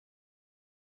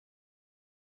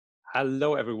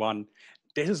Hello, everyone.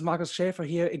 This is Markus Schäfer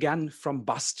here again from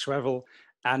BUZZ.travel.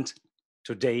 And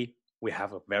today we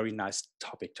have a very nice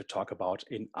topic to talk about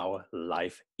in our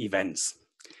live events.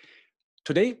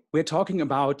 Today we're talking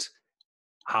about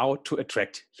how to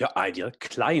attract your ideal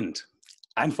client.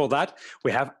 And for that,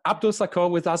 we have Abdul Sacoor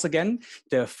with us again,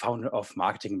 the founder of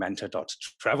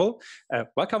marketingmentor.travel.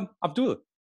 Welcome, Abdul.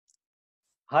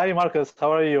 Hi, Marcus.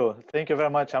 How are you? Thank you very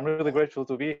much. I'm really grateful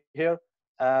to be here.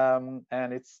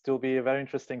 And it's to be a very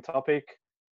interesting topic.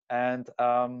 And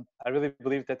I really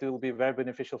believe that it will be very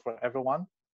beneficial for everyone.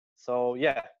 So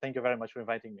yeah, thank you very much for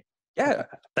inviting me. Yeah,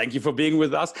 thank you for being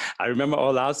with us. I remember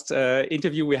our last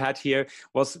interview we had here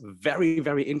was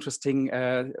very interesting,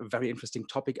 very interesting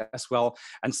topic as well.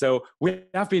 And so we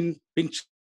have been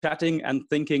chatting and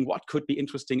thinking what could be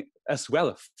interesting as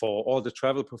well for all the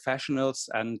travel professionals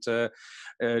and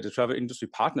the travel industry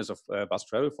partners of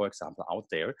BUZZ.travel, for example, out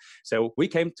there. So we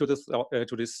came to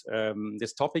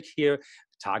this topic here,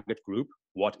 target group.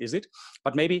 What is it?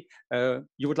 But maybe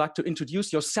you would like to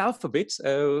introduce yourself a bit,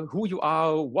 who you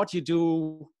are, what you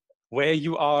do, where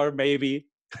you are, maybe.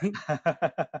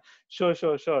 Sure.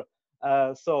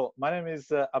 So my name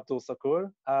is Abdul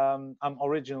Sacoor. I'm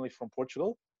originally from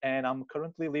Portugal, and I'm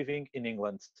currently living in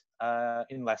England,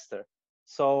 in Leicester.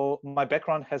 So my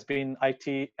background has been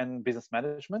IT and business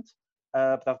management,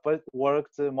 but I've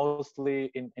worked mostly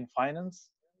in finance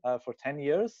for 10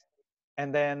 years.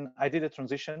 And then I did a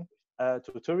transition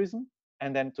to tourism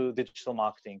and then to digital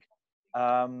marketing.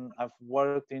 I've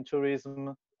worked in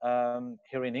tourism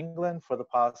here in England for the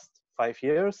past 5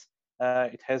 years.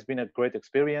 It has been a great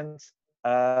experience.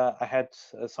 I had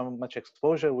so much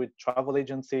exposure with travel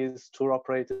agencies, tour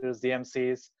operators,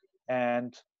 DMCs,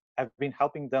 and I've been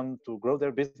helping them to grow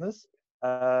their business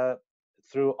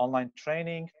through online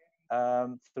training,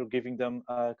 through giving them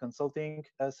consulting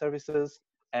services,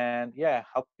 and yeah,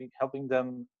 helping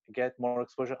them get more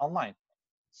exposure online.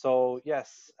 So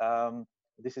yes,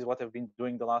 this is what I've been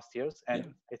doing the last years,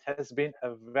 and it has been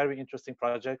a very interesting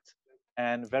project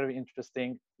and very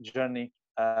interesting journey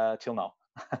till now.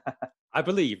 I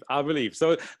believe.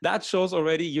 So that shows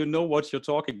already you know what you're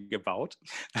talking about.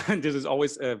 And this is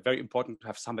always very important to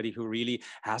have somebody who really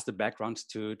has the background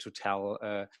to tell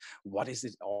what is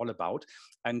it all about.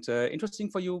 And interesting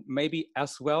for you maybe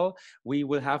as well, we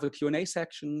will have a Q&A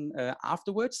section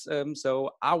afterwards. So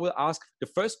I will ask the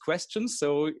first questions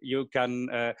so you can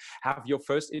have your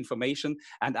first information,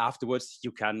 and afterwards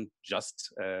you can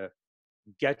just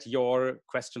get your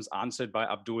questions answered by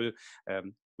Abdul.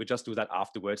 We just do that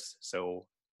afterwards. So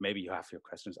maybe you have your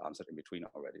questions answered in between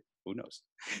already. Who knows?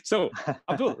 So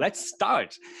Abdul, let's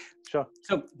start. Sure.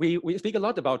 So we speak a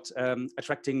lot about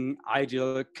attracting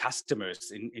ideal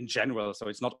customers in general. So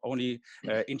it's not only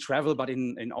in travel, but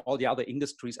in all the other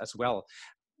industries as well.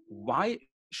 Why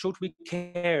should we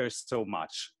care so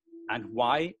much? And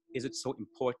why is it so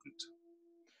important?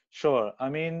 Sure. I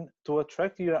mean, to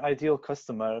attract your ideal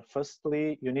customer,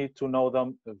 firstly, you need to know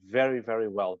them very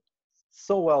well.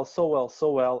 So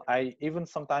well. I even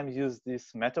sometimes use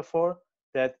this metaphor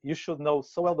that you should know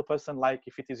so well the person like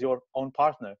if it is your own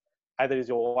partner, either is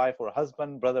your wife or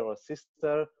husband, brother or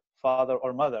sister, father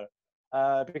or mother.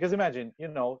 Because imagine,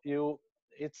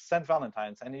 it's St.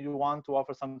 Valentine's and you want to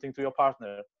offer something to your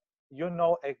partner. You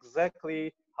know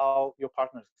exactly how your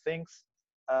partner thinks,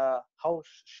 how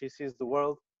she sees the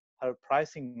world, her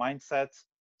pricing mindset.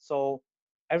 So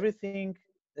everything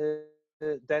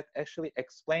that actually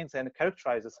explains and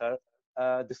characterizes her,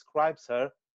 describes her,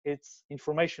 it's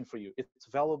information for you. It's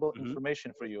valuable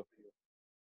information for you.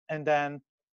 And then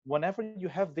whenever you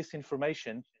have this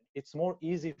information, it's more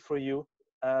easy for you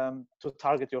to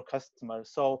target your customer.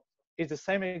 So it's the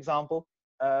same example.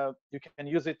 You can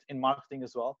use it in marketing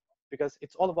as well, because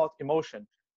it's all about emotion.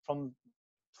 From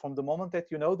the moment that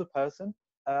you know the person,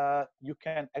 you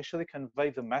can actually convey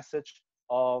the message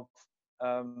of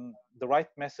the right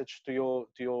message to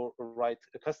your right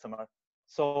customer.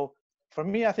 So for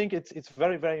me, I think it's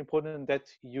very important that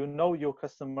you know your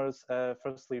customers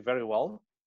firstly very well.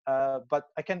 But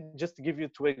I can just give you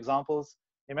two examples.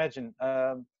 Imagine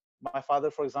my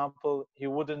father, for example, he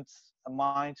wouldn't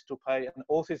mind to pay an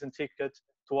all-season ticket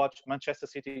to watch Manchester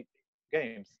City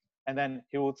games, and then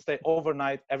he would stay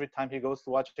overnight every time he goes to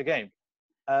watch a game.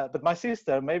 But my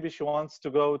sister, maybe she wants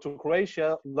to go to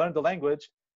Croatia, learn the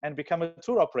language, and become a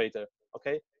tour operator,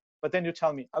 okay? But then you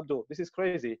tell me, Abdul, this is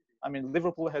crazy. I mean,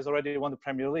 Liverpool has already won the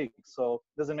Premier League, so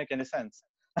it doesn't make any sense.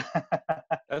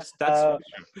 That's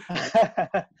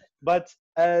But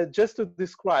just to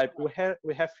describe,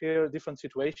 we have here different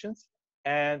situations,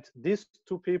 and these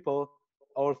two people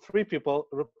or three people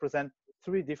represent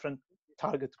three different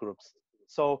target groups.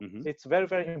 So Hmm. it's very,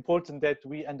 very important that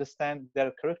we understand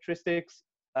their characteristics,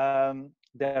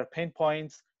 their pain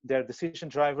points, their decision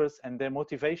drivers, and their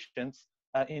motivations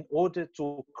in order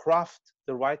to craft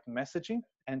the right messaging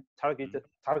and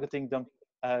targeting them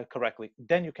correctly.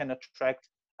 Then you can attract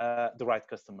the right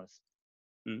customers.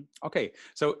 Okay,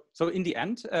 so in the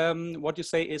end, what you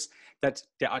say is that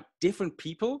there are different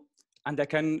people, and they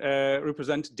can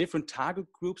represent different target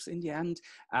groups in the end,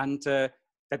 and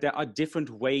that there are different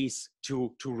ways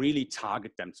to really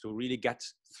target them, to really get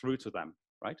through to them,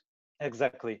 right?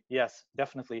 Exactly. Yes,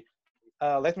 definitely.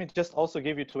 Let me just also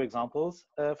give you two examples.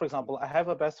 For example, I have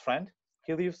a best friend.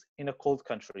 He lives in a cold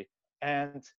country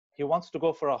and he wants to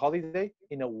go for a holiday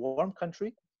in a warm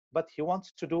country, but he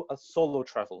wants to do a solo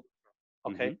travel.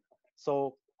 Okay. Mm-hmm.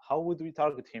 So how would we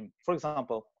target him? For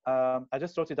example, I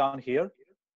just wrote it down here.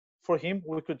 For him,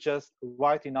 we could just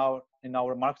write in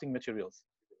our marketing materials.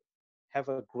 Have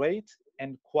a great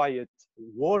and quiet,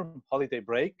 warm holiday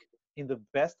break in the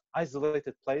best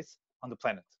isolated place on the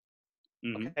planet.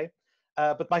 Mm-hmm. Okay.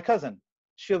 But my cousin,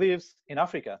 she lives in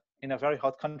Africa, in a very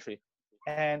hot country,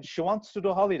 and she wants to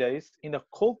do holidays in a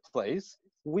cold place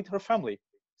with her family.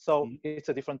 So it's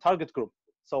a different target group.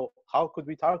 So how could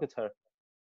we target her?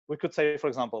 We could say, for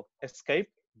example, escape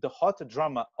the hot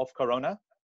drama of Corona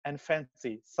and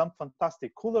fancy some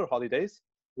fantastic cooler holidays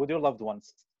with your loved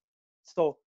ones.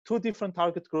 So two different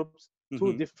target groups, two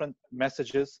Mm-hmm. different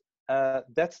messages.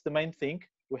 That's the main thing.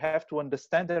 We have to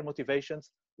understand their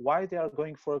motivations, why they are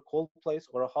going for a cold place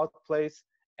or a hot place,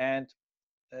 and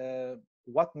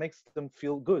what makes them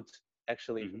feel good,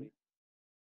 actually. Mm-hmm.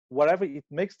 Whatever it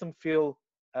makes them feel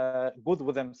good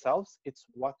with themselves, it's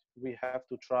what we have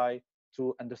to try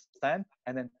to understand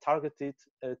and then target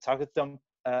them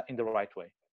in the right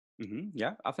way. Mm-hmm.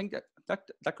 Yeah, I think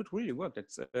that could really work.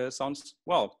 That sounds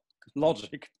well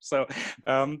logic. So,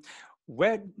 um,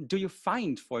 where do you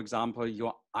find, for example,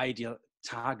 your ideal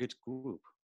target group?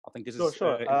 I think this Sure, is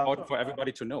sure. important for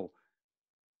everybody to know.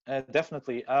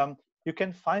 Definitely. You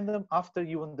can find them after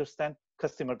you understand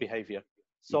customer behavior.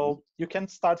 Mm-hmm. So you can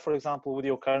start, for example, with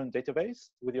your current database,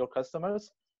 with your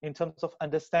customers, in terms of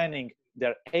understanding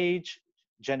their age,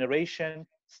 generation,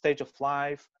 stage of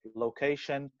life,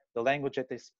 location, the language that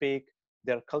they speak,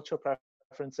 their cultural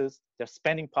preferences, their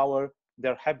spending power,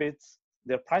 their habits,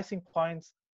 their pricing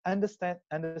points,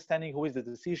 understanding who is the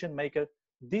decision maker.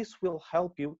 This will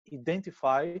help you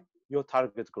identify your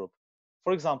target group.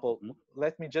 For example, Mm-hmm.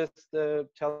 let me just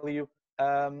tell you,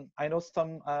 I know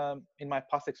some in my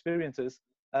past experiences,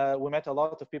 we met a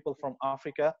lot of people from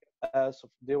Africa. So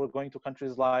they were going to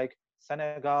countries like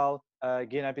Senegal,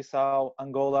 Guinea-Bissau,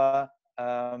 Angola,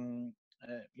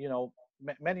 you know,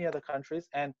 many other countries.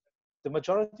 And the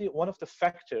majority, one of the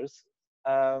factors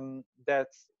that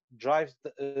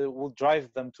will drive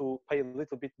them to pay a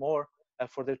little bit more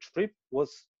for their trip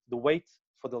was the weight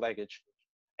for the luggage.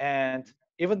 And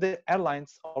even the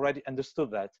airlines already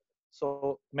understood that.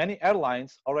 So many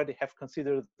airlines already have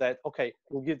considered that, okay,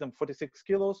 we'll give them 46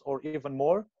 kilos or even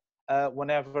more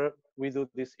whenever we do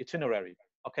this itinerary,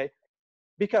 okay?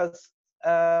 Because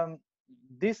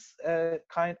this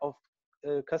kind of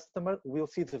customer will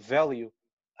see the value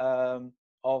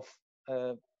of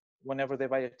uh, whenever they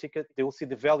buy a ticket, they will see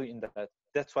the value in that.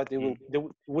 That's why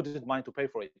wouldn't mind to pay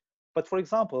for it. But for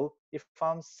example, if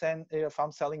I'm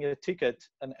selling a ticket,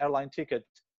 an airline ticket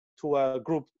to a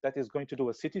group that is going to do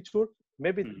a city tour,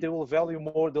 maybe Mm-hmm. they will value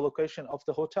more the location of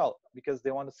the hotel because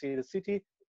they want to see the city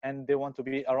and they want to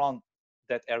be around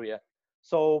that area.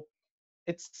 So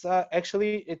it's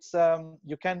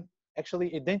you can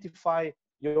actually identify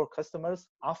your customers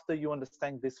after you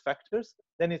understand these factors.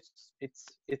 Then it's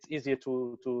easier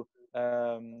to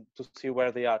see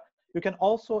where they are. You can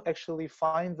also actually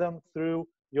find them through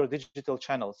your digital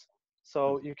channels.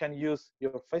 So you can use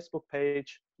your Facebook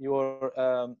page, your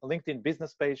LinkedIn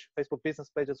business page, Facebook business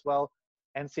page as well,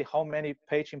 and see how many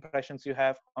page impressions you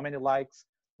have, how many likes,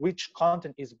 which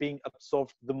content is being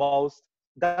absorbed the most.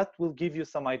 That will give you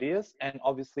some ideas and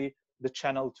obviously the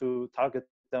channel to target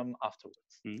them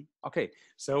afterwards. Okay,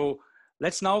 so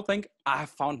let's now think I have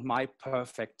found my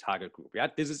perfect target group. Yeah,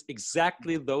 this is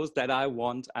exactly those that I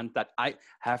want and that I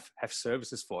have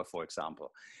services for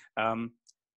example. Um,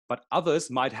 but others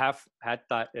might have had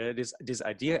that, this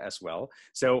idea as well.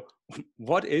 So,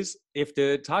 what is if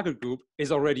the target group is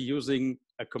already using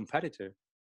a competitor?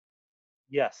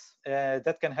 Yes,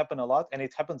 that can happen a lot, and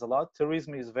it happens a lot.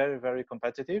 Tourism is very, very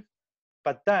competitive,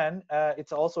 but then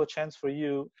it's also a chance for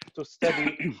you to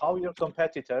study how your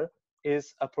competitor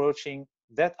is approaching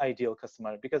that ideal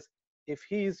customer. Because if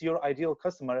he is your ideal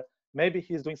customer, maybe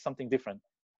he's doing something different.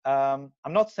 I'm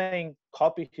not saying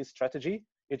copy his strategy.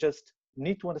 You just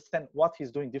need to understand what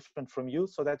he's doing different from you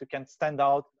so that you can stand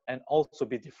out and also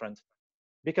be different.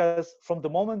 Because from the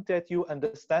moment that you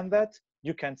understand that,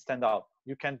 you can stand out,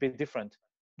 you can be different.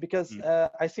 Because Mm,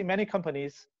 I see many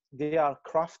companies, they are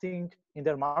crafting in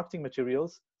their marketing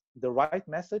materials the right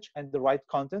message and the right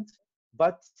content,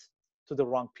 but to the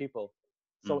wrong people.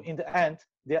 So mm, in the end,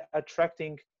 they're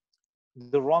attracting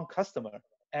the wrong customer,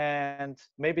 and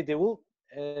maybe they will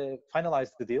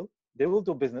finalize the deal, they will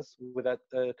do business with that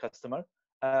customer,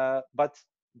 but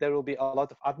there will be a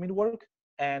lot of admin work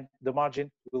and the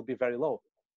margin will be very low,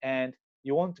 and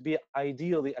you won't be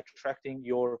ideally attracting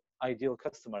your ideal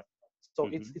customer. So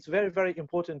mhm. it's very, very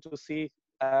important to see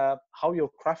how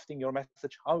you're crafting your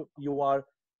message, how you are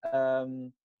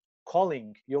um,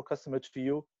 calling your customer to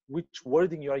you, which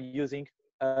wording you are using,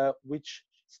 which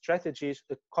strategies,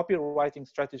 the copywriting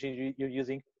strategy you're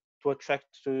using to attract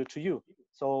to you.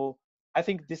 So I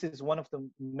think this is one of the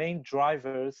main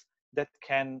drivers that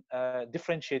can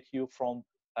differentiate you from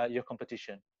your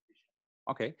competition.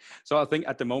 Okay, so I think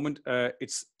at the moment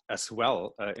it's as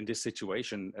well in this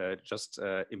situation just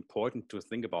important to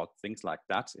think about things like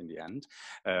that in the end,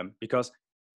 because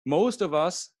most of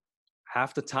us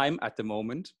have the time at the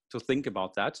moment to think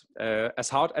about that. As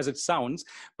hard as it sounds,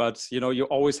 but you know, you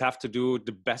always have to do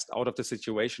the best out of the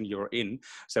situation you're in.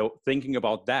 So thinking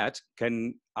about that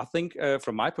can, I think,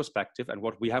 from my perspective and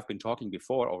what we have been talking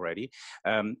before already,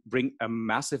 bring a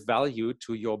massive value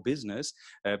to your business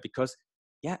because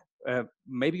yeah,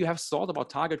 maybe you have thought about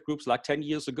target groups like 10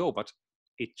 years ago, but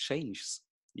it changes,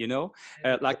 you know,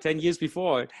 like 10 years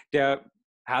before there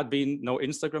had been no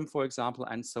Instagram, for example,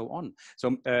 and so on.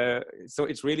 So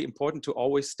it's really important to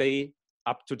always stay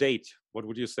up to date. What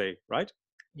would you say, right?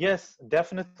 Yes,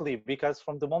 definitely, because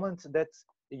from the moment that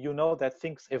you know that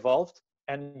things evolved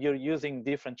and you're using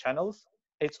different channels,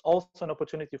 it's also an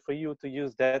opportunity for you to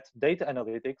use that data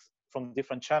analytics from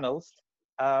different channels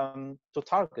to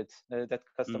target that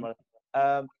Mm, customer.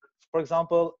 For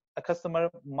example, a customer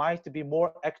might be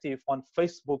more active on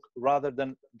Facebook rather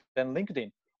than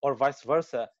LinkedIn, or vice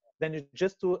versa. Then you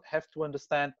just have to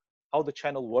understand how the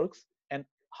channel works and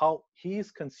how he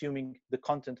is consuming the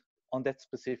content on that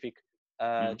specific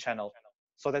mm, channel,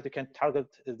 so that you can target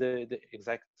the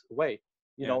exact way.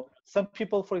 You yeah. know, some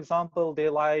people, for example, they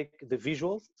like the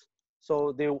visuals,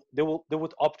 so they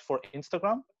would opt for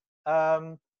Instagram.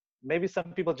 um, Maybe some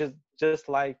people just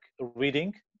like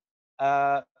reading.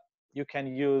 uh, you can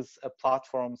use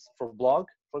platforms for blog,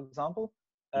 for example.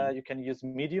 Mm, You can use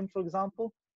Medium, for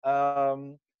example.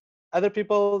 um, Other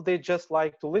people, they just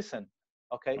like to listen.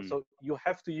 Okay, mm, so you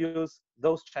have to use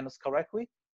those channels correctly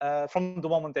from the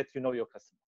moment that you know your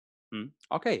customer. mm.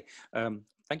 Okay,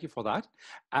 thank you for that.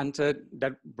 And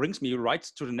that brings me right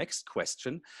to the next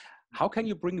question. How can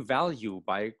you bring value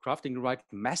by crafting the right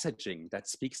messaging that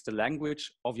speaks the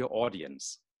language of your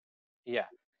audience? Yeah.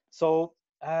 So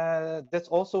that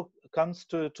also comes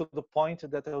to the point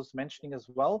that I was mentioning as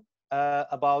well,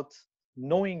 about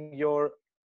knowing your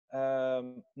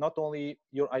not only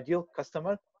your ideal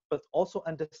customer, but also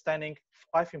understanding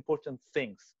 5 important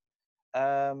things.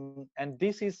 And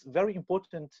this is very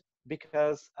important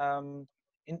because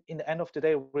in the end of the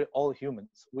day, we're all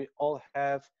humans. We all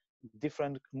have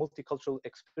different multicultural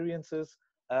experiences,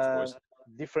 Of uh, course.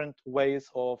 different ways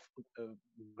of uh,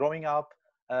 growing up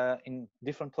in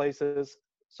different places.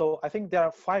 So I think there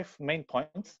are 5 main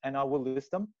points, and I will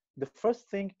list them. The first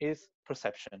thing is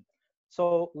perception.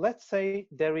 So let's say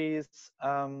there is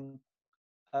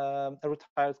a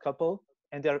retired couple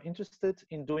and they are interested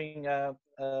in doing a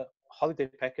holiday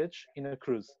package in a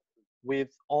cruise with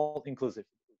all inclusive.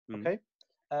 Mm, Okay,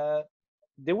 uh,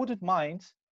 they wouldn't mind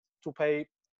to pay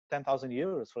 10,000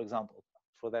 euros, for example,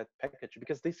 for that package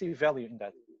because they see value in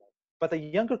that. But a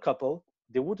younger couple,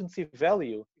 they wouldn't see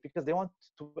value because they want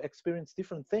to experience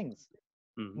different things.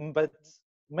 mm, But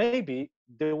maybe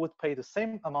they would pay the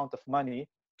same amount of money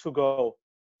to go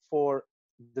for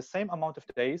the same amount of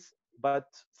days, but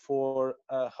for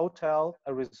a hotel,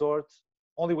 a resort,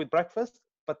 only with breakfast,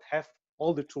 but have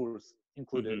all the tours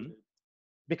included, mhm,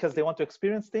 because they want to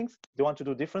experience things, they want to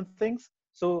do different things.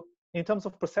 So in terms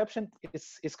of perception,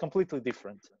 it's completely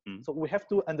different. mm, So we have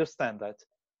to understand that.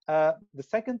 The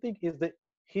second thing is the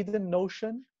hidden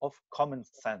notion of common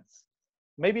sense.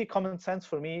 Maybe common sense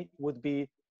for me would be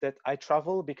that I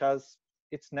travel because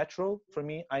it's natural for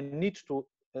me. I need to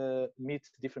meet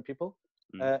different people,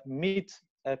 mm, meet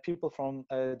people from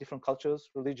different cultures,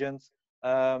 religions,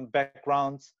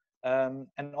 backgrounds,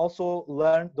 and also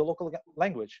learn the local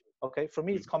language. Okay, for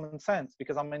me, it's mm, common sense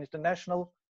because I'm an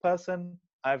international person.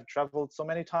 I've traveled so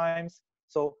many times.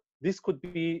 So this could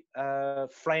be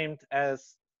framed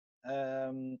as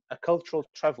a cultural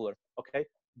traveler, okay?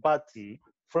 But Mm,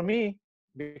 for me,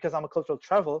 because I'm a cultural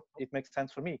traveler, it makes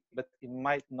sense for me, but it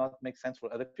might not make sense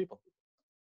for other people.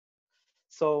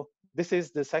 So this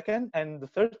is the second. And the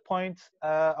third point,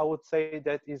 I would say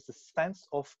that is the sense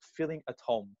of feeling at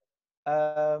home.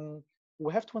 Um,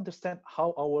 we have to understand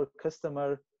how our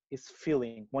customer is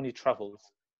feeling when he travels.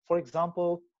 For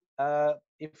example,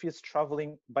 if he's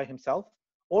traveling by himself,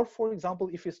 or for example,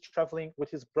 if he's traveling with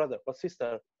his brother or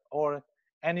sister or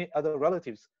any other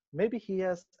relatives, maybe he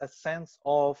has a sense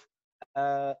of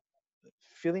uh,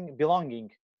 feeling belonging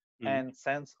mm, and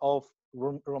sense of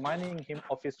reminding him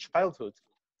of his childhood.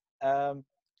 um,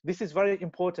 this is very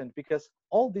important because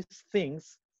all these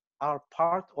things are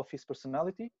part of his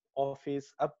personality, of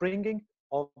his upbringing,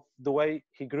 of the way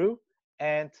he grew,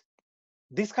 and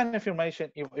this kind of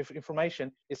information, if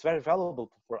information is very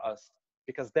valuable for us,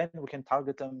 because then we can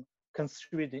target them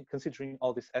considering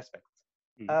all these aspects.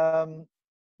 mm, Um,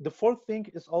 the fourth thing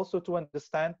is also to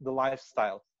understand the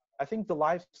lifestyle. I think the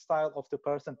lifestyle of the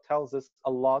person tells us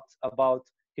a lot about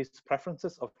his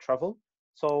preferences of travel.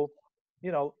 So,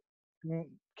 you know,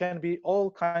 can be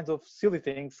all kinds of silly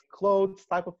things: clothes,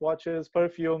 type of watches,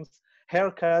 perfumes,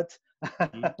 haircut.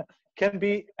 mm, Can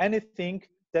be anything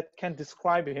that can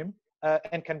describe him,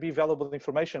 and can be valuable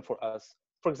information for us.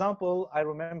 For example, I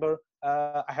remember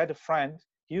I had a friend.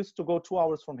 He used to go 2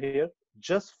 hours from here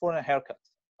just for a haircut.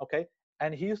 Okay,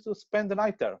 and he used to spend the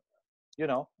night there.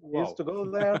 He used wow. to go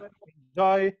there,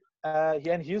 enjoy,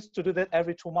 and he used to do that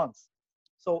every 2 months.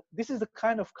 So this is the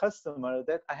kind of customer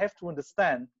that I have to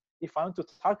understand if I want to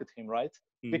target him, right?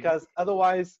 Mm, Because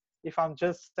otherwise, if I'm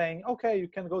just saying, okay, you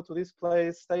can go to this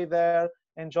place, stay there,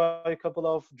 enjoy a couple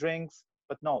of drinks, but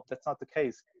no, that's not the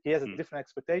case. He has a mm, different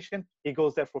expectation. He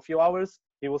goes there for a few hours.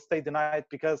 He will stay the night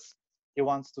because he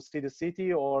wants to see the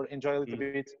city or enjoy a little mm,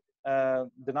 bit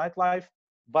the nightlife.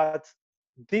 But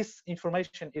this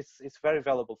information is very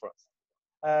valuable for us.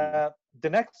 mm, The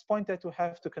next point that we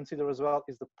have to consider as well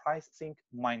is the pricing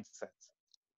mindset.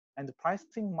 And the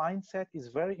pricing mindset is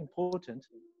very important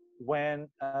when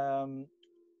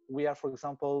we are, for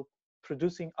example,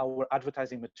 producing our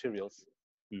advertising materials.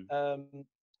 mm, Um,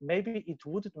 Maybe it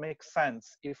wouldn't make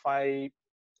sense if I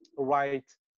write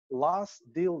last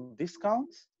deal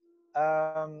discount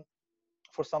um,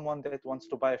 for someone that wants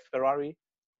to buy a Ferrari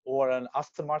or an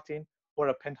Aston Martin or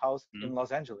a penthouse mm, in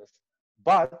Los Angeles.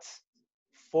 But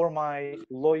for my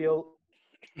loyal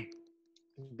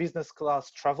business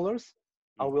class travelers,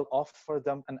 I mm, will offer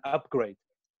them an upgrade.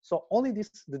 So only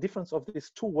the difference of these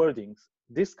two wordings,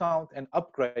 discount and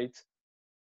upgrade,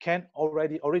 can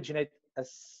already originate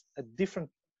a different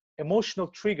emotional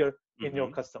trigger in your mhm,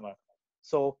 customer.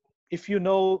 So if you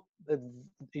know,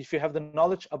 if you have the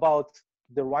knowledge about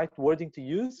the right wording to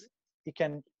use, it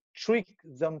can trick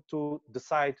them to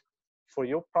decide for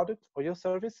your product or your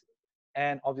service,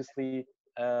 and obviously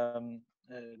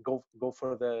go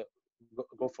for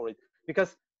go for it.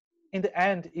 Because in the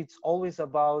end, it's always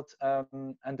about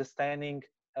understanding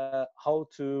how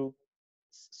to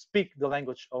speak the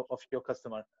language of your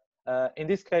customer. In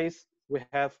this case, we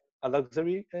have a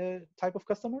luxury type of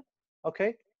customer.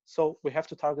 Okay, so we have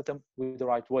to target them with the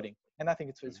right wording, and I think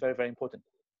it's mm, very, very important.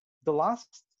 The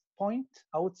last point,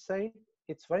 I would say,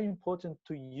 it's very important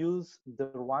to use the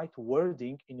right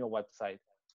wording in your website.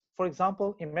 For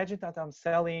example, imagine that I'm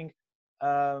selling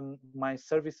my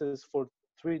services for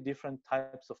three different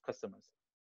types of customers.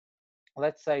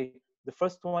 Let's say the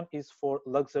first one is for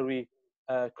luxury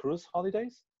cruise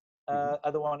holidays. mhm,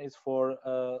 Other one is for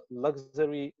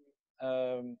luxury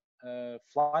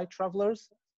flight travelers,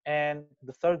 and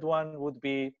the third one would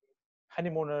be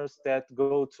honeymooners that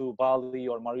go to Bali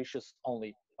or Mauritius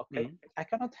only. Okay, mm, I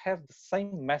cannot have the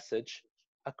same message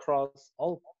across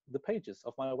all the pages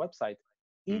of my website.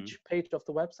 mm, Each page of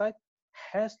the website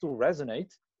has to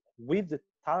resonate with the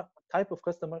type of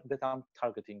customer that I'm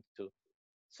targeting to.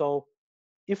 So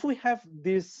if we have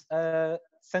this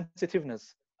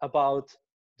sensitiveness about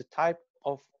the type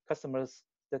of customers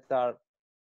that are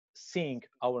seeing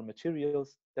our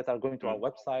materials, that are going to our mm,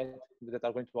 website, that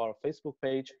are going to our Facebook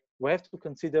page, we have to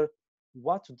consider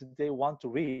what do they want to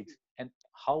read and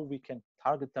how we can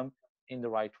target them in the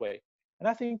right way. And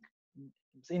I think,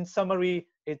 in summary,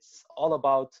 it's all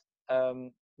about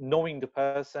knowing the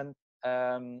person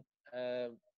um, uh,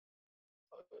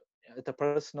 at a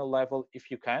personal level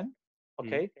if you can.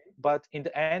 mm, Okay, but in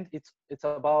the end, it's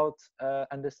about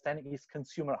understanding his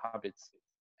consumer habits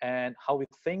and how he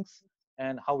thinks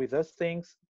and how he does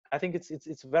things. I think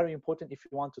it's very important if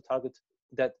you want to target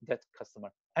that customer,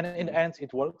 and in the mm, end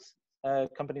it works.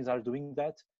 Companies are doing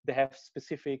that. They have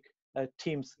specific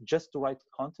teams just to write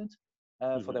content.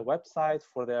 for their Hmm. website,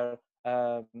 for their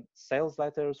sales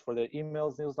letters, for their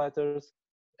emails, newsletters,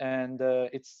 and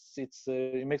it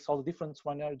makes all the difference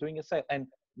when you're doing a sale. And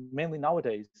mainly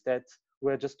nowadays that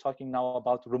we're just talking now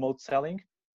about remote selling.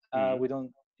 Hmm. We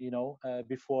don't,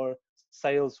 before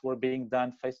sales were being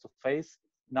done face to face.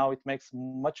 Now it makes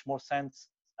much more sense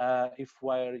if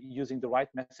we're using the right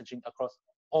messaging across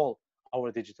all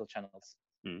our digital channels.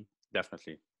 Mm,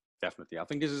 definitely. Definitely. I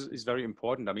think this is very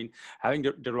important. I mean, having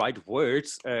the right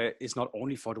words is not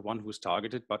only for the one who's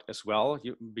targeted, but as well,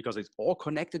 because it's all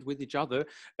connected with each other.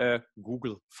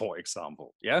 Google, for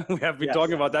example. Yeah, we have been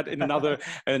talking Yes, about that in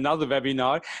another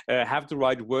webinar. Have the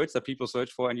right words that people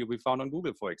search for, and you'll be found on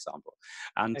Google, for example.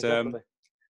 And exactly.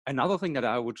 another thing that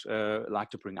I would like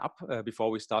to bring up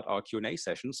before we start our Q&A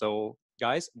session. So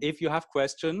guys, if you have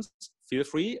questions, feel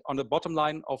free. On the bottom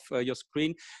line of your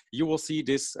screen, you will see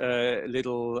this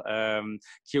little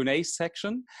Q&A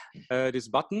section, this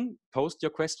button. Post your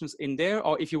questions in there,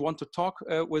 or if you want to talk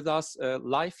with us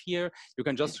live here, you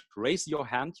can just raise your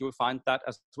hand. You will find that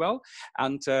as well.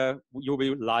 And you'll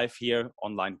be live here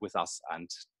online with us and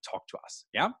talk to us.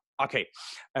 Yeah? Okay.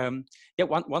 Yeah,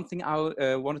 one thing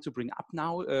I wanted to bring up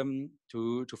now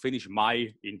to finish my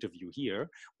interview here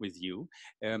with you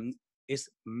is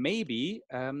maybe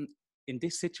in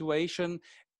this situation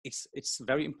it's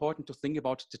very important to think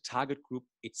about the target group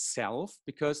itself,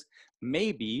 because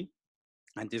maybe,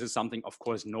 and this is something of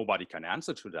course nobody can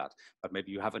answer to that, but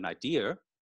maybe you have an idea.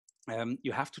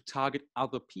 You have to target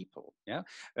other people. Yeah,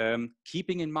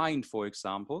 keeping in mind, for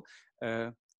example,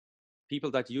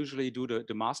 people that usually do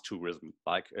the mass tourism,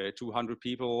 like 200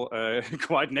 people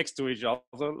quite next to each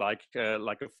other, like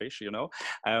a fish, in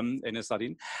a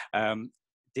sardine.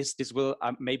 This will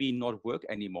maybe not work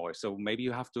anymore. So maybe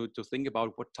you have to think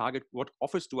about what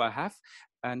offers do I have,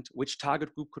 and which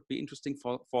target group could be interesting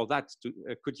for that.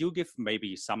 Could you give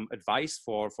maybe some advice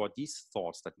for these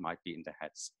thoughts that might be in their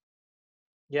heads?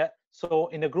 Yeah. So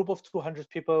in a group of 200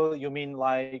 people, you mean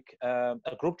like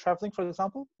a group traveling, for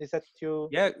example? Is that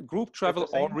Yeah, group what you're travel, or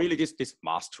saying? really this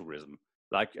mass tourism.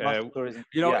 Like Mass tourism.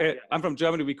 Yeah. I'm from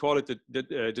Germany. We call it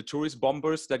the tourist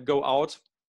bombers that go out.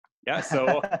 Yeah,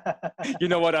 so you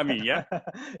know what I mean. Yeah.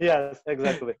 Yes,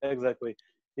 exactly, exactly.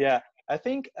 Yeah, I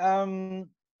think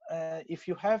if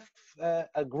you have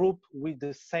a group with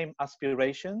the same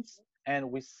aspirations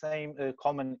and with same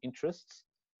common interests,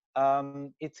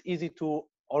 it's easy to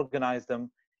organize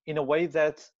them in a way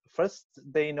that first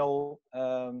they know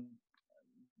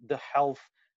the health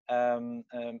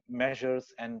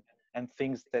measures and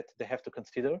things that they have to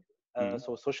consider. Mm,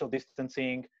 So social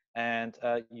distancing and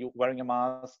you wearing a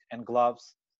mask and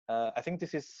gloves. I think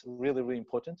this is really really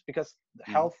important because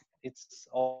mm. health it's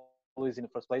always in the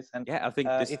first place, and Yeah, I think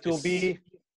it this will be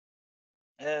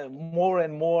this. more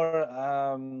and more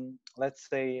let's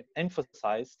say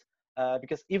emphasized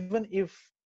because even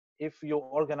if you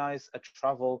organize a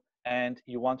travel and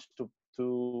you want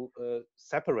to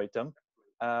separate them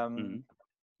um,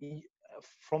 Mm,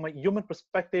 from a human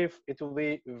perspective it will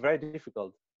be very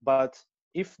difficult. But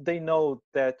if they know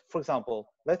that, for example,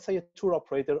 let's say a tour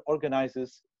operator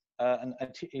organizes an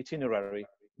itinerary,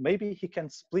 maybe he can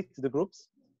split the groups.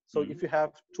 So mm, if you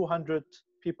have 200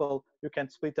 people, you can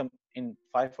split them in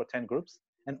 5 or 10 groups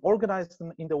and organize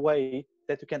them in the way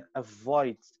that you can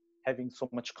avoid having so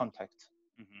much contact.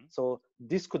 mhm. So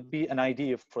this could be an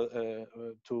idea for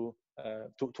to Yeah,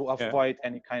 avoid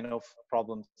any kind of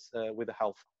problems with the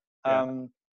health. yeah.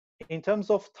 In terms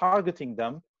of targeting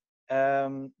them,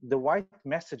 the right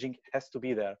messaging has to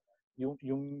be there. You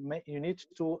need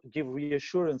to give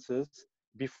reassurances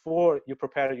before you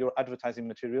prepare your advertising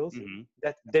materials Mhm,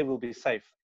 that they will be safe,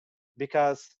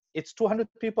 because it's 200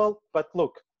 people, but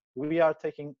look, we are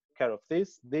taking care of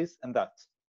this and that.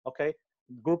 Okay,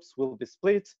 groups will be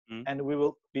split mm, and we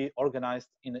will be organized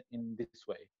in this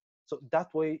way. So that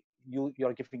way you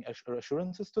are giving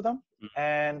assurances to them, mm,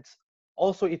 and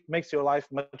also it makes your life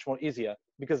much more easier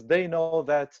because they know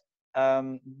that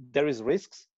there is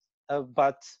risks,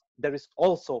 but there is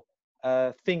also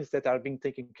things that are being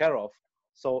taken care of.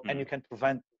 So and you mm. can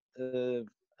prevent uh,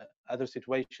 other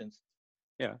situations.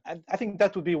 Yeah. I think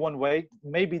that would be one way.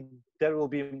 Maybe there will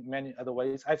be many other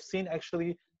ways. I've seen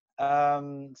actually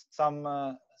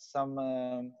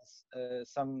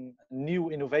some new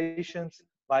innovations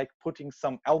like putting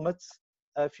some helmets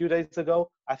a few days ago.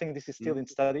 I think this is still Mm, in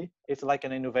study. It's like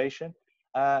an innovation.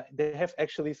 They have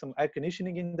actually some air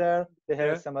conditioning in there. They have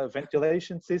yeah. some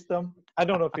ventilation system. I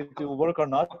don't know if it will work or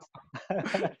not,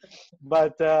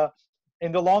 but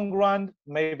in the long run,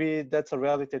 maybe that's a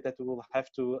reality that we will have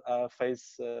to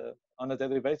face on a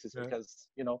daily basis Yeah. because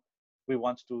we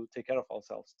want to take care of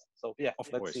ourselves. So yeah, Of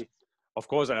let's course. see. Of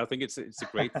course, and I think it's a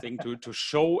great thing to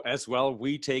show as well.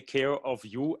 We take care of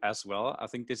you as well. I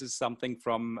think this is something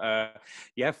from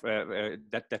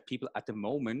that people at the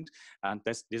moment, and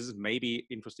this is maybe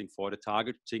interesting for the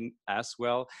targeting as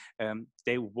well.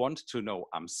 They want to know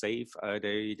I'm safe.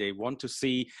 They want to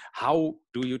see how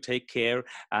do you take care,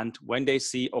 and when they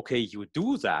see okay you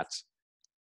do that,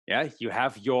 yeah, you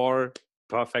have your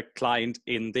perfect client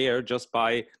in there just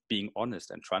by being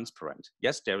honest and transparent.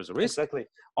 Yes, there is a risk. Exactly.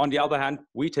 On the Yeah. other hand,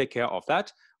 we take care of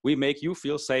that. We make you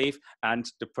feel safe, and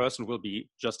the person will be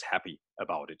just happy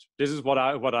about it. This is what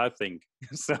I think.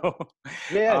 So,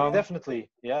 Yeah, um, definitely.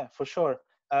 Yeah, for sure.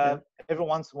 yeah.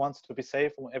 Everyone wants to be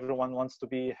safe. Everyone wants to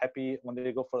be happy when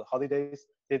they go for holidays.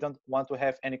 They don't want to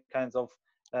have any kinds of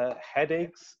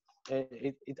headaches.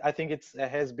 I think it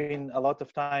has been a lot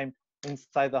of time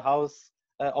inside the house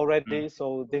Mm, already,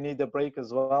 so they need a break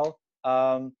as well.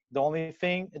 The only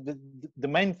thing, the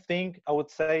main thing I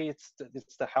would say,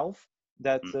 it's the health,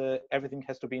 that mm, everything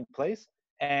has to be in place,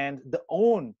 and the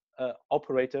own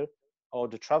operator or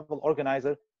the travel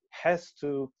organizer has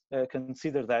to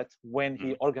consider that when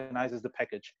he mm, organizes the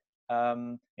package,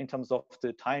 in terms of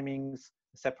the timings,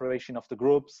 separation of the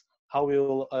groups, how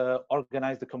we'll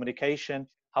organize the communication,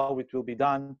 how it will be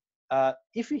done.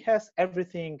 If he has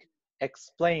everything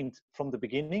explained from the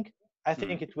beginning, I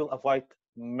think mm, it will avoid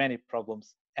many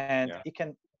problems, and yeah. it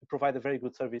can provide a very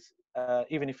good service,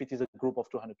 even if it is a group of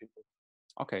 200 people.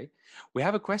 Okay. We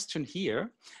have a question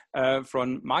here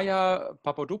from Maya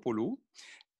Papadopoulou.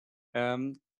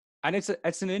 Um, and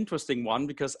it's an interesting one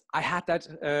because I had that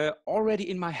already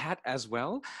in my head as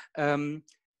well.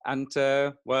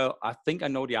 Well, I think I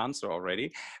know the answer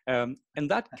already. In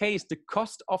that case, the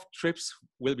cost of trips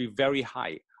will be very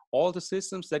high. All the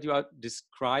systems that you are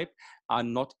described are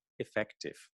not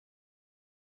effective.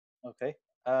 Okay.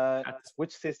 That's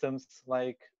Which systems,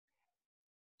 like?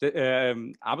 I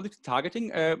believe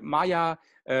targeting. Maya,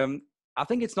 I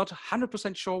think it's not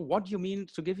 100% sure what you mean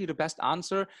to give you the best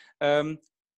answer. Um,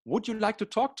 would you like to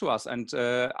talk to us and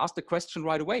ask the question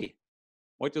right away?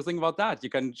 What do you think about that? You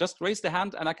can just raise the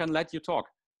hand and I can let you talk.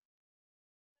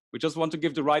 We just want to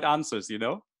give the right answers, you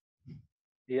know?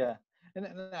 Yeah, and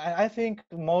I think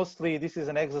mostly this is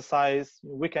an exercise.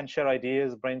 We can share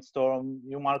ideas, brainstorm.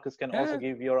 You, Marcus, can also Yeah.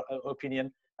 give your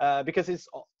opinion, because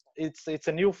it's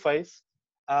a new phase.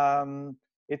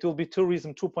 It will be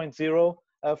tourism 2.0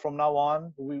 from now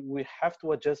on. We have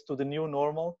to adjust to the new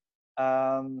normal.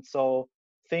 So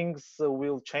things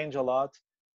will change a lot.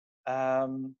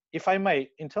 If I may,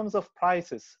 in terms of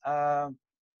prices,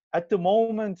 at the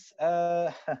moment,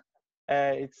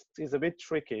 it's a bit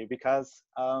tricky because,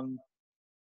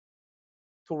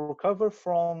 to recover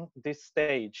from this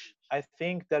stage, I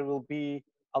think there will be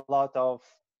a lot of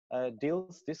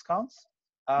deals, discounts.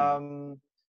 Mm, Um,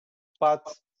 but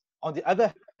on the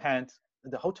other hand,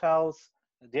 the hotels,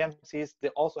 the MCs, they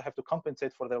also have to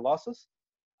compensate for their losses.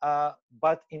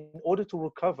 But in order to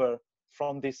recover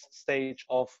from this stage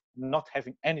of not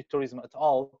having any tourism at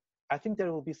all, I think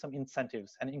there will be some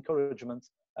incentives and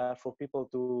encouragements for people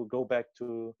to go back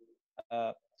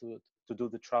uh, to to do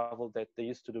the travel that they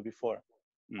used to do before.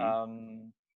 mm.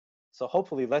 Um, so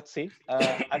hopefully, let's see.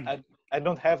 I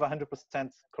don't have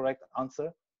 100% correct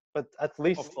answer, but at Of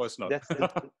least course not.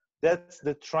 that's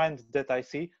the trend that I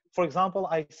see. For example,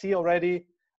 I see already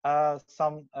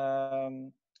some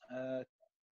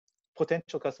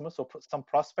potential customers, so some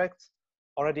prospects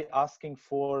already asking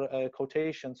for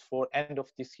quotations for end of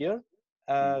this year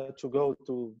Mm, to go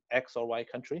to X or Y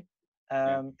country.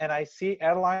 yeah. And I see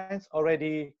airlines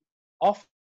already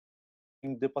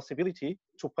offering the possibility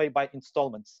to pay by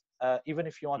installments, even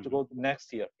if you want to Mhm, go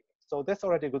next year. So that's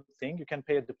already a good thing. You can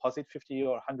pay a deposit, 50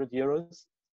 or 100 euros,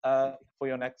 for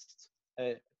your next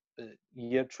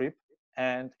year trip.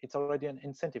 And it's already an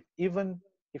incentive, even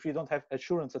if you don't have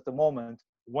assurance at the moment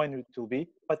when it will be,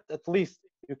 but at least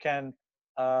you can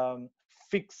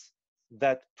fix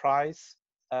that price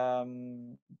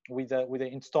with the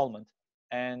installment.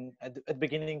 And at the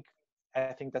beginning,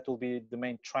 I think that will be the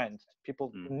main trend.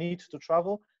 People mm, need to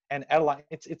travel, and airline,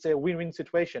 it's a win-win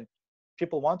situation.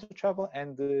 People want to travel,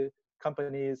 and the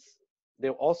companies, they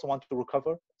also want to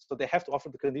recover, so they have to offer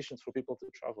the conditions for people to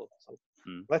travel. So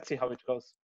mm. let's see how it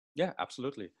goes. Yeah,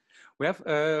 absolutely. We have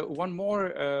one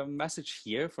more message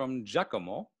here from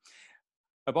Giacomo.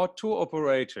 About tour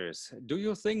operators, do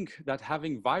you think that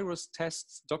having virus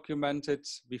tests documented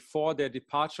before their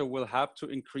departure will help to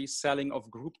increase selling of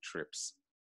group trips?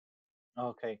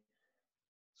 Okay,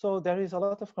 so there is a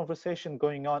lot of conversation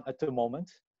going on at the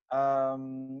moment.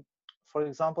 um, for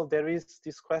example, there is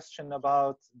this question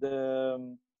about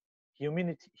the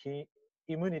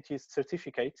immunity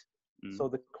certificate. so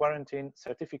the quarantine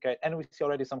certificate. And we see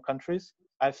already some countries.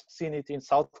 I've seen it in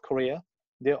South Korea.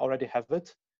 They already have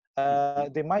it.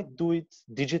 They might do it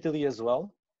digitally as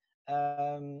well.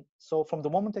 So from the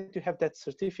moment that you have that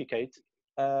certificate,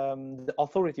 the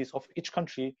authorities of each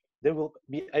country, they will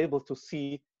be able to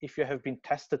see if you have been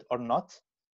tested or not.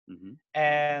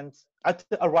 And at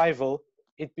the arrival,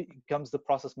 it becomes the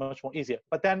process much more easier.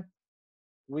 But then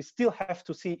we still have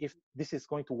to see if this is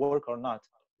going to work or not,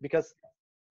 because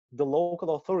the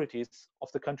local authorities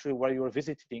of the country where you are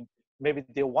visiting, maybe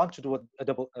they want to do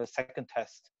a second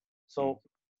test. So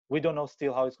we don't know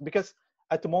still how it's, because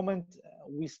at the moment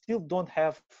we still don't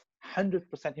have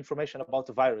 100% information about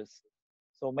the virus.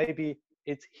 So maybe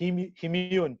it's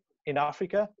immune in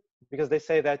Africa, because they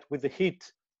say that with the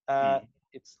heat,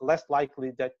 it's less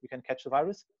likely that you can catch the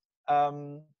virus.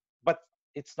 But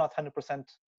it's not 100%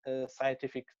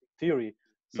 scientific theory.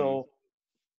 So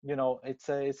you know, it's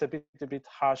a bit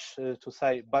harsh to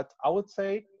say, but I would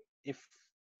say if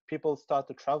people start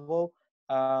to travel,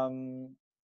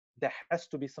 there has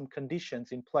to be some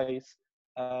conditions in place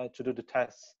to do the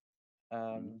tests.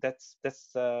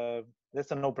 That's a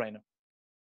no-brainer.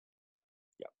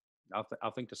 Yeah, I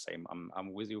think the same.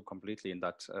 I'm with you completely in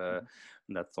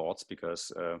that thoughts,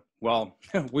 because well,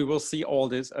 we will see all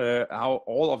this, how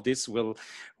all of this will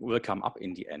come up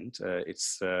in the end.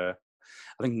 It's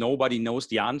I think nobody knows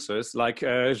the answers. Like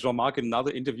Jean-Marc in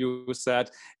another interview said,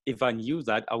 if I knew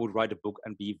that, I would write a book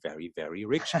and be very, very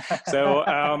rich. So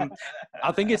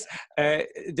I think it's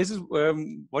this is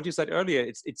what you said earlier.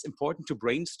 It's important to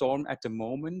brainstorm at the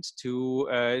moment, to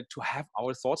have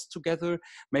our thoughts together,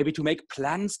 maybe to make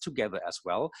plans together as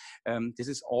well. This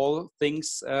is all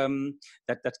things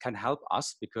that can help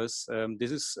us, because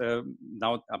this is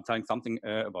now I'm telling something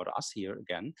about us here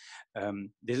again.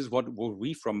 This is what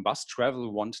we from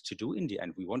BUZZ.travel want to do in the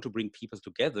end. We want to bring people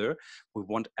together. We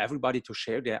want everybody to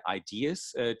share their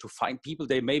ideas, to find people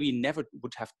they maybe never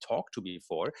would have talked to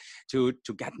before, to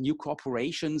get new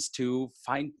corporations, to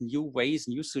find new ways,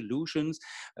 new solutions.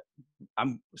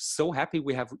 I'm so happy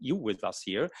we have you with us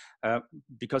here,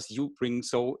 because you bring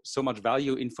so much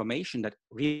value information that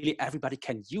really everybody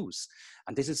can use.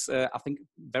 And this is, I think,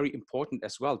 very important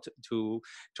as well, to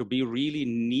be really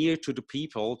near to the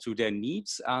people, to their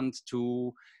needs, and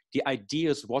to the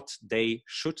ideas, what they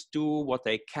should do, what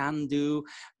they can do.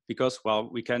 Because, well,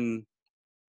 we can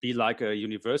be like a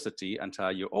university and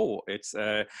tell you, oh, it's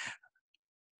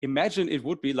imagine it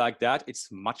would be like that. It's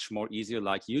much more easier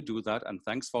like you do that. And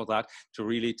thanks for that, to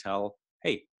really tell,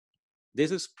 hey,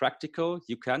 this is practical.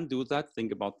 You can do that.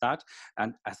 Think about that.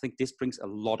 And I think this brings a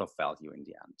lot of value in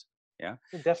the end. Yeah,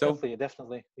 definitely,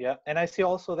 definitely. Yeah. And I see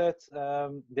also that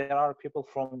there are people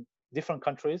from different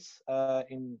countries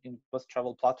in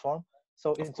BUZZ.travel platform.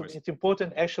 So it's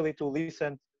important actually to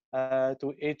listen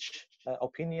to each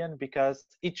opinion, because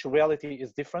each reality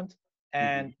is different,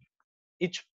 and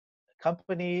each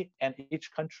company and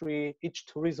each country, each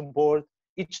tourism board,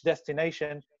 each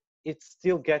destination, it's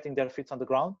still getting their feet on the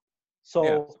ground.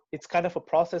 So it's kind of a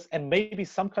process, and maybe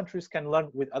some countries can learn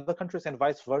with other countries and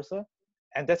vice versa.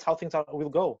 And that's how things will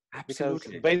go.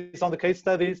 Absolutely. Because based on the case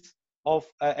studies of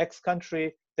X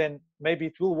country, then maybe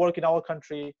it will work in our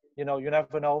country. You know, you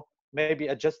never know. Maybe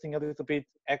adjusting a little bit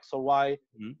X or Y,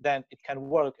 then it can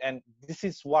work. And this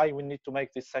is why we need to make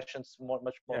these sessions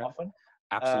much more often.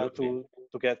 Absolutely.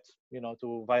 To get, you know,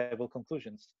 to viable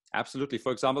conclusions. Absolutely.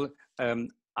 For example,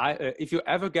 if you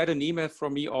ever get an email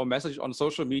from me or message on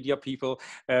social media, people,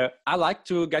 I like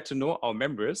to get to know our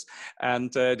members,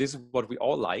 and this is what we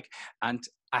all like. And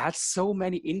I had so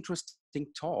many interesting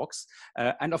talks,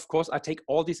 and of course, I take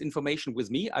all this information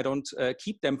with me. I don't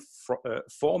keep them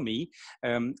for me.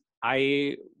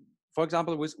 For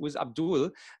example, with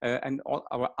Abdul and all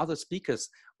our other speakers,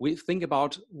 we think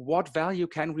about what value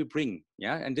can we bring,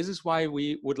 yeah? And this is why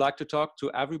we would like to talk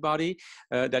to everybody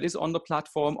that is on the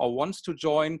platform or wants to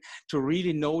join, to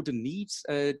really know the needs,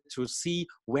 to see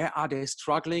where are they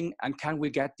struggling, and can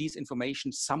we get these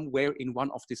information somewhere in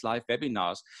one of these live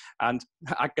webinars. And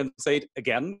I can say it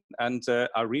again, and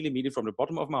I really mean it from the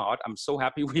bottom of my heart. I'm so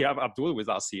happy we have Abdul with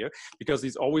us here, because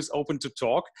he's always open to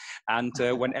talk. And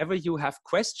whenever you have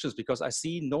questions, because I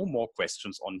see no more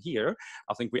questions on here,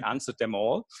 I think we answered them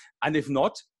all. And if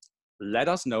not, let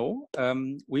us know.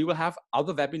 We will have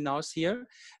other webinars here.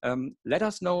 Let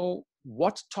us know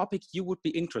what topic you would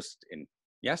be interested in.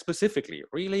 Yeah, specifically,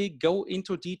 really go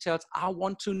into details. I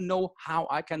want to know how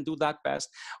I can do that best,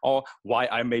 or why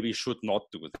I maybe should not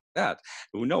do that.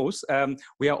 Who knows?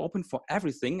 We are open for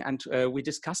everything, and we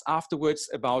discuss afterwards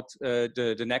about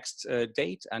the next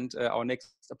date and our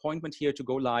next appointment here to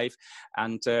go live.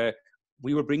 And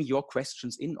we will bring your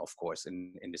questions in, of course,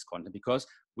 in this content, because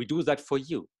we do that for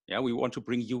you. Yeah, we want to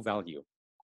bring you value.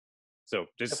 So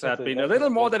this had Definitely, been a little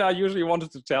more definitely. than I usually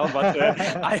wanted to tell, but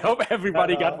I hope No,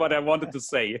 everybody got no. what I wanted to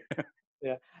say.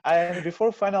 Yeah. And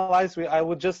before finalize, I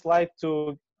would just like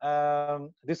to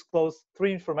disclose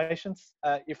three informations,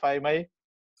 if I may.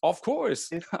 Of course,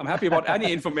 Please. I'm happy about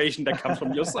any information that comes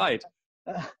from your side.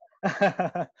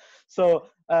 So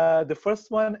the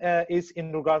first one is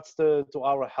in regards to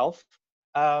our health.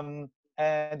 And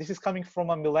this is coming from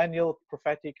a millennial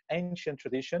prophetic ancient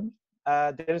tradition.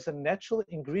 There is a natural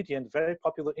ingredient very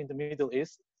popular in the Middle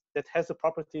East that has the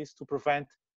properties to prevent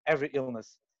every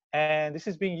illness. And this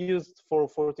is being used for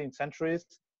 14 centuries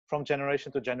from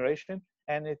generation to generation.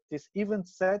 And it is even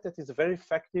said that it's very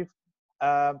effective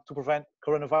to prevent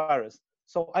coronavirus.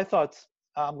 So I thought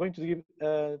I'm going to give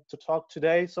to talk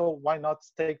today, so why not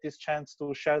take this chance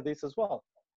to share this as well?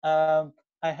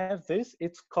 I have this.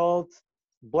 It's called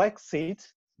black seed,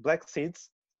 black seeds.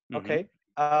 Hmm. Okay,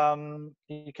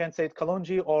 you can say it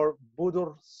kalonji or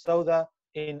budur soda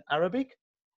in Arabic.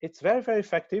 It's very very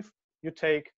effective. You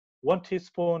take 1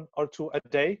 teaspoon or two a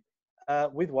day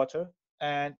with water,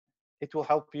 and it will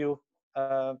help you,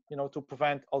 to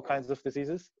prevent all kinds of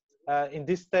diseases. In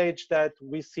this stage that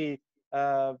we see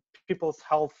people's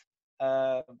health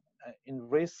in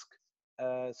risk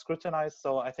scrutinized.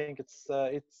 So I think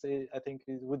I think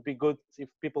it would be good if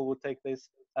people would take this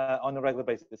on a regular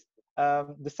basis.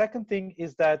 The second thing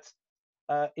is that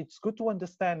it's good to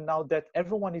understand now that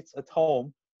everyone is at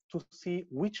home to see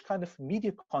which kind of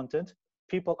media content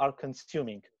people are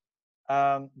consuming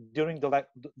during the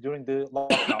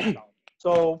lockdown.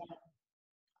 So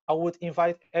I would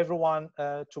invite everyone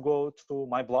to go to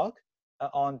my blog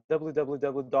on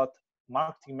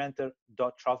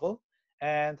www.marketingmentor.travel.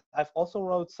 And I've also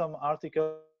wrote some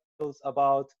articles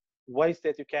about ways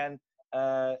that you can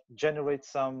generate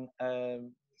some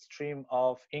stream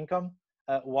of income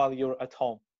while you're at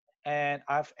home. And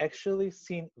I've actually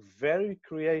seen very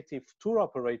creative tour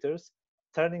operators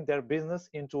turning their business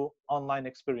into online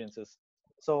experiences.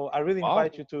 So I really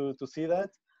invite Wow. you to see that.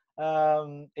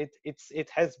 It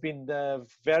has been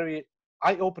very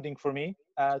eye-opening for me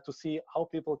to see how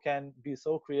people can be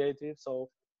so creative. So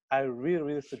I really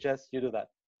really suggest you do that.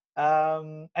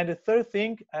 And the third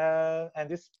thing, and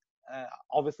this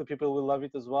obviously people will love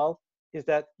it as well, is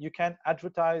that you can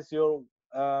advertise your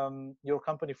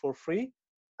company for free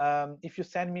if you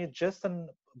send me just a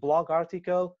blog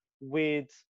article with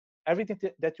everything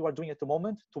that you are doing at the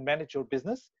moment to manage your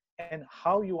business and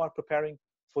how you are preparing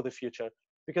for the future.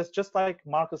 Because just like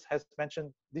Marcus has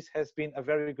mentioned, this has been a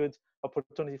very good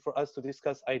opportunity for us to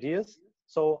discuss ideas.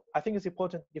 So I think it's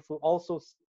important if we also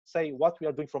say what we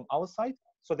are doing from our side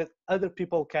so that other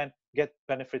people can get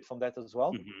benefit from that as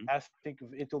well. Hmm. I think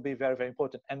it will be very, very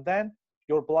important. And then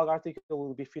your blog article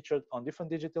will be featured on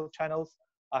different digital channels.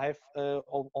 I have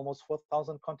almost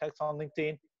 4,000 contacts on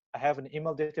LinkedIn. I have an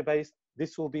email database.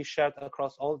 This will be shared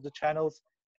across all the channels.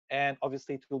 And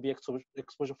obviously, it will be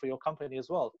exposure for your company as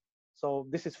well. So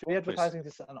this is Of free course. advertising.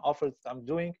 This is an offer that I'm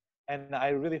doing. And I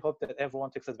really hope that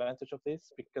everyone takes advantage of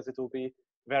this because it will be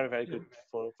very, very good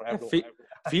for Yeah, everyone.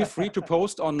 feel free to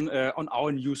post on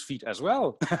our news feed as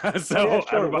well, Oh, yeah, so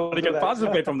sure. We'll everybody do can that.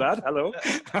 participate from that. Hello.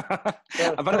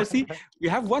 Sure. But I see we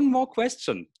have one more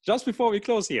question just before we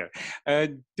close here.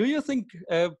 Do you think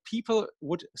people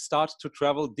would start to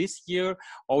travel this year,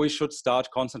 or we should start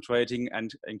concentrating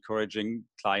and encouraging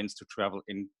clients to travel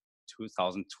in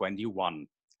 2021?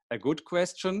 A good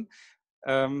question.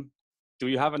 Um, do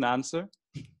you have an answer?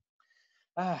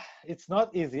 It's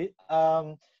not easy.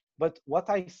 But what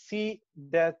I see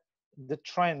that the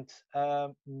trend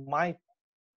might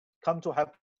come to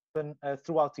happen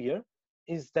throughout the year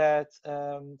is that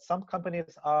some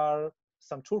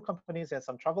tour companies and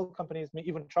some travel companies,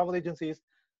 even travel agencies,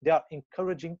 they are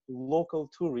encouraging local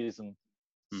tourism.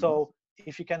 Hmm. So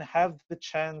if you can have the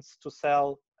chance to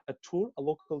sell a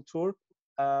local tour,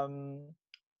 um,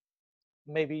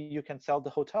 maybe you can sell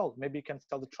the hotel, maybe you can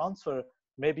sell the transfer,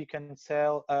 maybe you can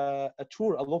sell a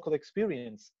tour, a local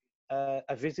experience,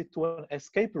 a visit to an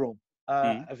escape room,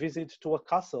 Mm. a visit to a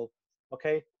castle.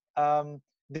 Okay,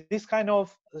 these kind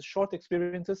of short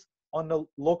experiences on a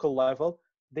local level,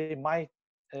 they might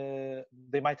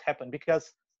happen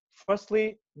because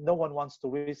firstly, no one wants to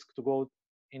risk to go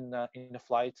in a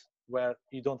flight where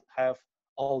you don't have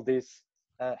all these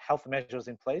health measures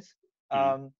in place.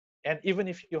 Mm. And even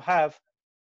if you have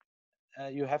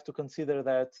to consider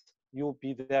that you'll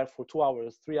be there for 2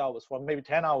 hours, 3 hours, or maybe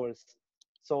 10 hours.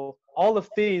 So all of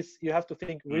these, you have to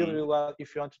think really, Mm. really well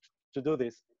if you want to do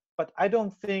this. But I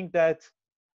don't think that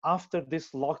after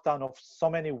this lockdown of so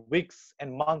many weeks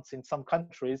and months in some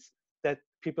countries, that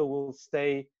people will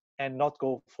stay and not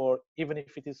go for, even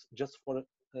if it is just for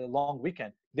a long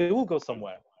weekend, they will go Mm.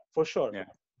 somewhere for sure. Yeah.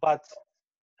 But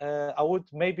I would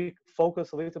maybe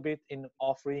focus a little bit in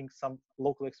offering some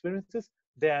local experiences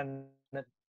than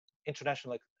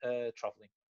international traveling.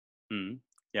 Mm.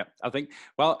 Yeah, I think,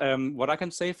 well, what I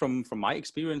can say from my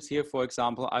experience here, for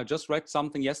example, I just read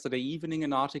something yesterday evening,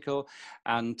 an article,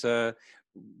 and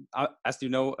as you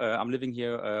know, I'm living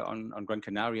here on Gran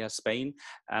Canaria, Spain,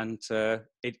 and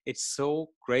it's so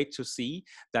great to see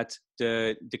that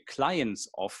the clients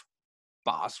of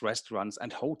bars, restaurants,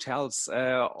 and hotels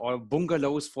or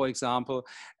bungalows, for example,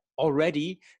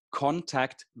 already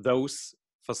contact those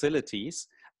facilities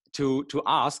to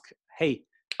ask, hey,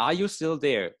 are you still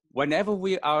there? Whenever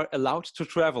we are allowed to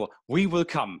travel, we will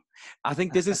come. I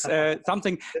think this is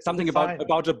something That's a good something sign.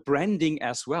 about a branding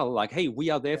as well. Like, hey, we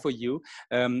are there Yeah, for you.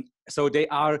 So they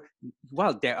are,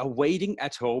 well, they are waiting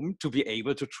at home to be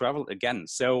able to travel again.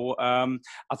 So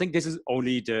I think this is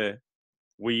only the,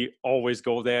 we always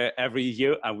go there every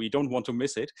year and we don't want to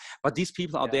miss it, but these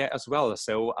people are yeah, there as well.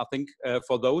 So I think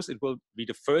for those it will be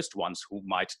the first ones who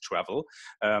might travel,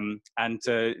 and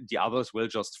the others will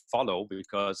just follow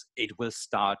because it will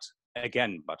start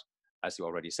again. But as you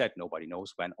already said, nobody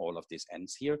knows when all of this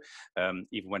ends here.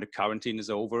 Even when the quarantine is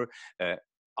over,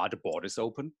 are the borders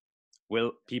open?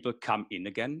 Will people come in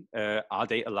again? Are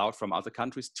they allowed from other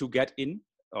countries to get in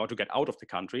or to get out of the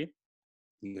country?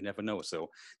 You never know. So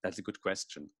that's a good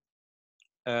question.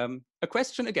 A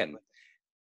question again.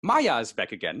 Maya is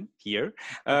back again here.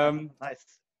 Um,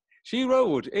 nice. she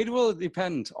wrote, it will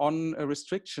depend on a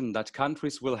restriction that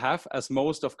countries will have, as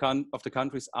most of the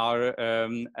countries are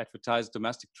advertised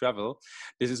domestic travel.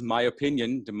 This is my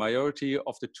opinion. The majority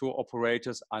of the tour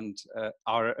operators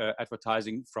are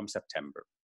advertising from September.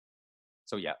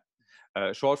 So yeah,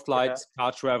 short Yeah, flights,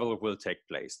 car travel will take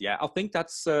place. Yeah, I think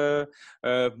that's more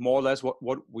or less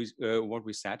what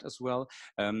we said as well.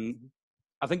 mhm.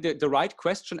 I think the right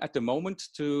question at the moment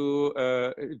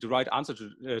the right answer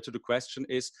to the question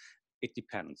is, it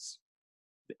depends.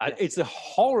 Yes, It's a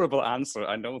horrible answer,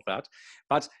 I know that,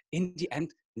 but in the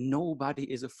end, nobody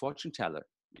is a fortune teller.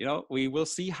 You know, we will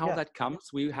see how yes, that comes.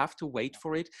 We have to wait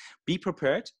for it. Be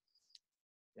prepared.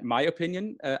 yeah, My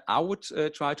opinion, I would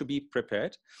try to be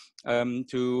prepared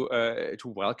to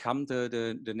welcome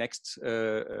the next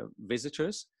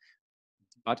visitors.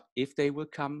 But if they will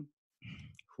come,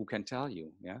 who can tell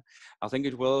you? Yeah, I think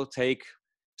it will take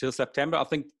till September. I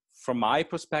think from my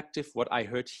perspective, what I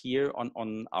heard here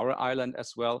on our island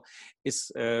as well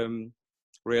is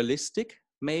realistic.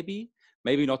 Maybe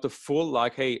not the full,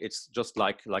 like, hey, it's just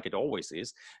like it always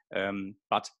is,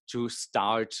 but to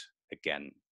start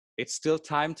again. It's still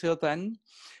time till then.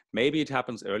 Maybe it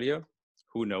happens earlier.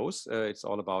 Who knows? It's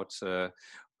all about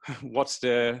what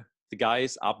the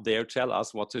guys up there tell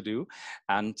us what to do,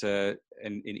 and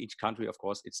in each country, of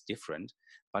course, it's different.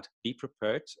 But be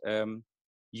prepared.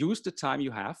 Use the time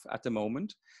you have at the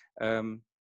moment. Um,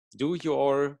 do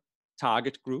your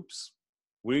target groups.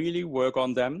 Really work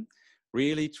on them.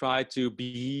 Really try to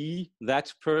be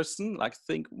that person. Like,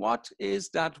 think, what is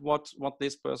that? What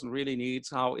this person really needs?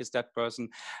 How is that person?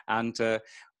 And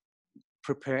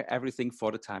prepare everything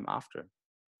for the time after.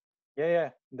 yeah.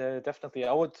 Definitely.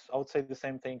 I would say the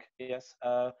same thing. Yes.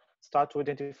 Start to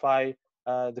identify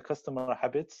the customer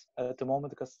habits at the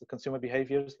moment, the consumer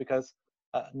behaviors, because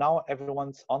now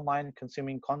everyone's online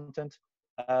consuming content.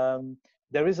 Um,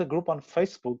 there is a group on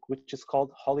Facebook which is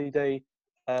called Holiday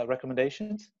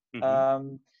Recommendations. Hmm.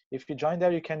 Um, if you join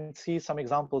there, you can see some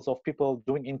examples of people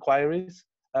doing inquiries.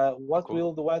 Oh, What cool.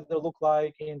 will the weather look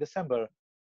like in December?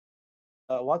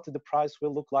 What the price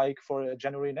will look like for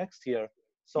January next year?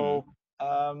 So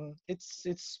Mm. it's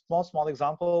small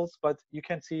examples, but you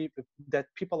can see that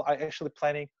people are actually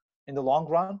planning in the long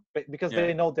run because Yeah.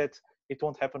 they know that it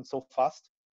won't happen so fast.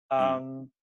 Mm.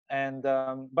 And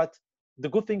but the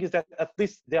good thing is that at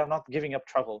least they are not giving up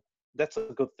travel. That's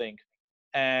a good thing.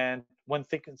 And when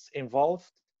things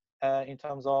involved in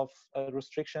terms of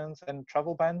restrictions and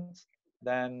travel bans,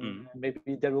 then Mm.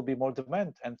 maybe there will be more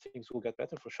demand and things will get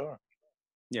better for sure.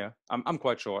 Yeah, I'm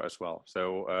quite sure as well.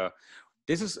 So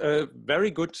this is a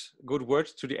very good word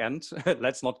to the end.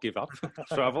 Let's not give up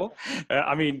travel.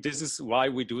 I mean, this is why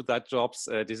we do that jobs.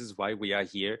 This is why we are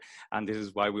here, and this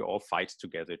is why we all fight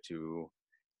together to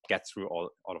get through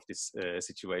all of these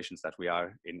situations that we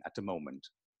are in at the moment.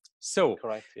 So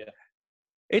Correct. Yeah.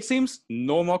 it seems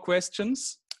no more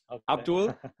questions. Okay.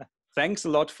 Abdul, thanks a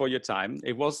lot for your time.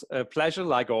 It was a pleasure,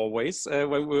 like always,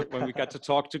 when we got to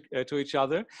talk to each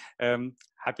other.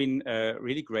 Had been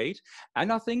really great,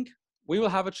 and I think we will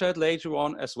have a chat later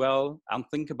on as well and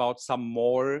think about some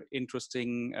more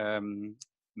interesting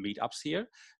meetups here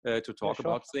to Yeah, talk sure.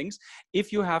 about things.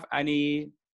 If you have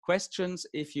any questions,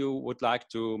 if you would like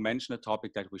to mention a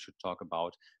topic that we should talk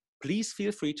about, please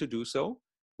feel free to do so.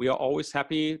 We are always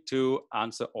happy to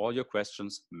answer all your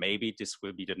questions. Maybe this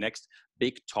will be the next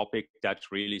big topic that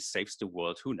really saves the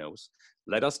world. Who knows?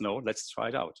 Let us know. Let's try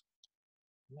it out.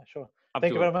 Yeah, sure.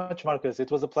 Thank you Abdul, very much, Marcus. It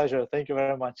was a pleasure. Thank you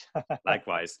very much.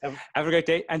 likewise. Have- Have a great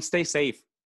day and stay safe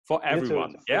for you too.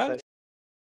 everyone. Stay Yeah. safe.